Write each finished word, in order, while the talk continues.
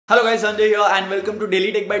Hello guys, Dhananjay here and welcome to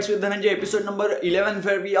Daily Tech Bites with Dhananjay, episode number 11,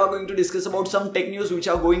 where we are going to discuss about some tech news which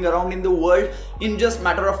are going around in the world in just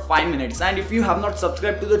matter of 5 minutes. And if you have not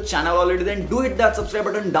subscribed to the channel already, then do hit that subscribe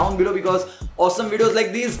button down below because awesome videos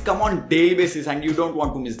like these come on daily basis and you don't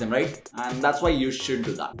want to miss them, right? And that's why you should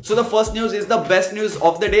do that. So the first news is the best news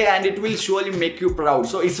of the day and it will surely make you proud.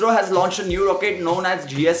 So ISRO has launched a new rocket known as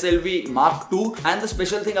GSLV Mark II, and the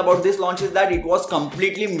special thing about this launch is that it was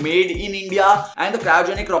completely made in India and the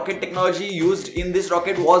cryogenic rocket technology used in this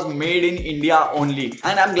rocket was made in India only.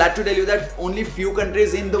 And I'm glad to tell you that only few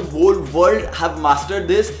countries in the whole world have mastered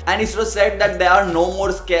this, and ISRO said that they are no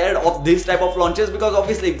more scared of this type of launches because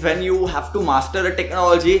obviously when you have to master a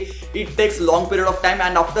technology, it takes long period of time,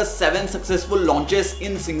 and after 7 successful launches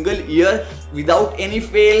in single year without any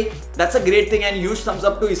fail, that's a great thing and huge thumbs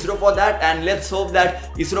up to ISRO for that. And let's hope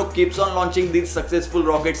that ISRO keeps on launching these successful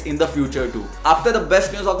rockets in the future too. After the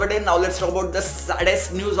best news of the day, now let's talk about the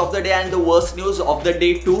saddest news of the day and the worst news of the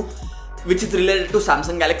day too, which is related to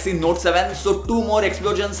Samsung Galaxy Note 7. So 2 more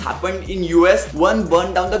explosions happened in US. One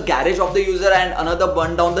burned down the garage of the user and another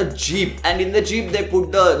burned down the Jeep. And in the Jeep they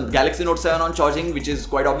put the Galaxy Note 7 on charging, which is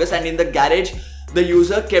quite obvious, and in the garage the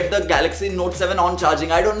user kept the Galaxy Note 7 on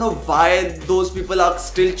charging. I don't know why those people are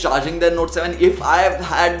still charging their Note 7. If I have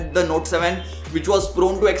had the Note 7 which was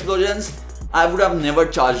prone to explosions, I would have never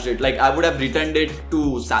charged it. Like, I would have returned it to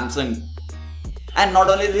Samsung. And not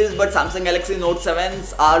only this, but Samsung Galaxy Note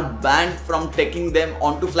 7s are banned from taking them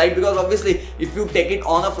onto flight, because obviously if you take it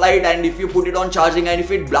on a flight and if you put it on charging and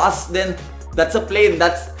if it blasts, then that's a plane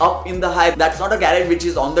that's up in the high. That's not a garage which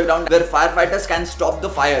is on the ground where firefighters can stop the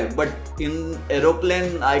fire. But in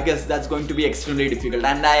aeroplane, I guess that's going to be extremely difficult,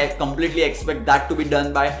 and I completely expect that to be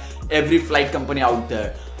done by every flight company out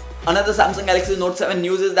there. Another Samsung Galaxy Note 7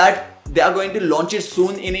 news is that they are going to launch it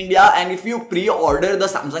soon in India, and if you pre-order the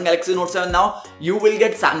Samsung Galaxy Note 7 now, you will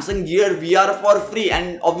get Samsung Gear VR for free.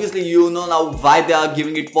 And obviously you know now why they are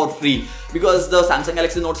giving it for free, because the Samsung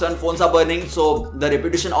Galaxy Note 7 phones are burning, so the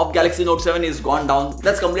reputation of Galaxy Note 7 is gone down.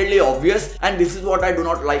 That's completely obvious, and this is what I do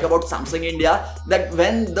not like about Samsung India, that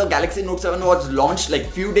when the Galaxy Note 7 was launched like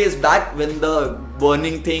few days back, when the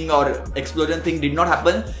burning thing or explosion thing did not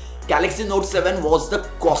happen, Galaxy Note 7 was the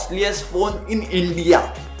costliest phone in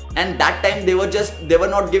India. And that time they were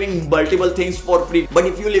not giving multiple things for free. But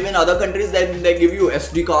if you live in other countries, then they give you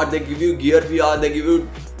SD card, they give you Gear VR, they give you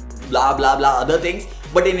blah blah blah other things.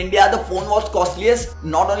 But in India the phone was costliest.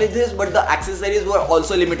 Not only this, but the accessories were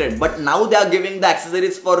also limited. But now they are giving the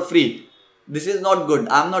accessories for free. This is not good.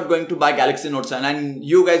 I'm not going to buy Galaxy Note 7, and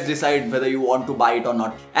you guys decide whether you want to buy it or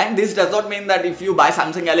not. And this does not mean that if you buy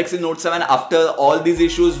Samsung Galaxy Note 7 after all these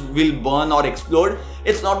issues will burn or explode.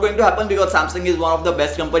 It's not going to happen, because Samsung is one of the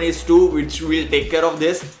best companies too which will take care of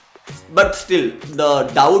this. But still, the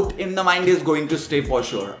doubt in the mind is going to stay for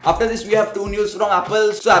sure. After this, we have 2 news from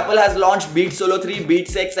Apple. So Apple has launched Beats Solo 3,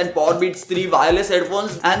 Beats X and Powerbeats 3 wireless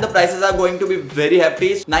headphones, and the prices are going to be very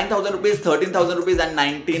hefty. 9,000 rupees, 13,000 rupees and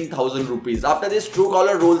 19,000 rupees. After this,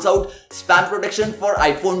 Truecaller rolls out spam protection for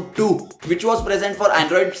iPhone 2, which was present for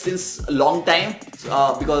Android since long time,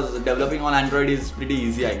 because developing on Android is pretty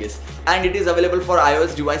easy, I guess. And it is available for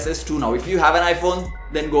iOS devices too now. If you have an iPhone,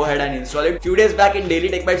 then go ahead and install it. Few days back in Daily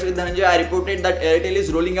Tech Bites with Dhananjay, I reported that Airtel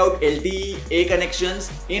is rolling out LTE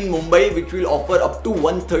connections in Mumbai, which will offer up to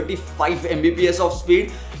 135 Mbps of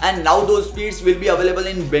speed. And now those speeds will be available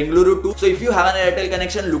in Bengaluru too. So if you have an Airtel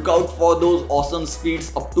connection, look out for those awesome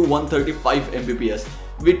speeds up to 135 Mbps.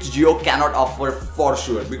 Which Jio cannot offer for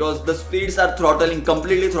sure, because the speeds are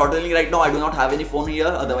completely throttling right now. I do not have any phone here,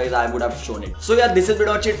 otherwise I would have shown it. So yeah, this is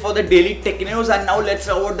pretty much it for the daily tech news, and now let's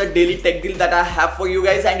talk about the daily tech deal that I have for you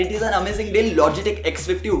guys, and it is an amazing deal. Logitech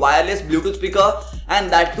X50 wireless Bluetooth speaker,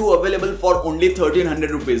 and that too available for only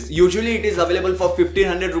 1300 rupees. Usually it is available for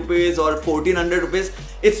 1500 rupees or 1400 rupees.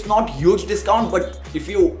 It's not huge discount, but if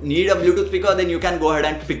you need a Bluetooth speaker, then you can go ahead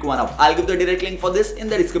and pick one up. I'll give the direct link for this in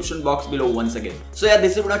the description box below once again. So yeah,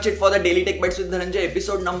 this is pretty much it for the Daily Tech Bites with Dhananjay,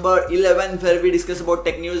 episode number 11, where we discuss about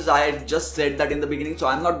tech news. I just said that in the beginning, so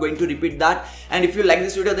I'm not going to repeat that. And if you like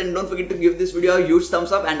this video, then don't forget to give this video a huge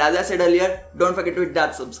thumbs up. And as I said earlier, don't forget to hit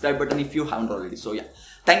that subscribe button if you haven't already. So yeah,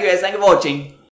 thank you guys, thank you for watching.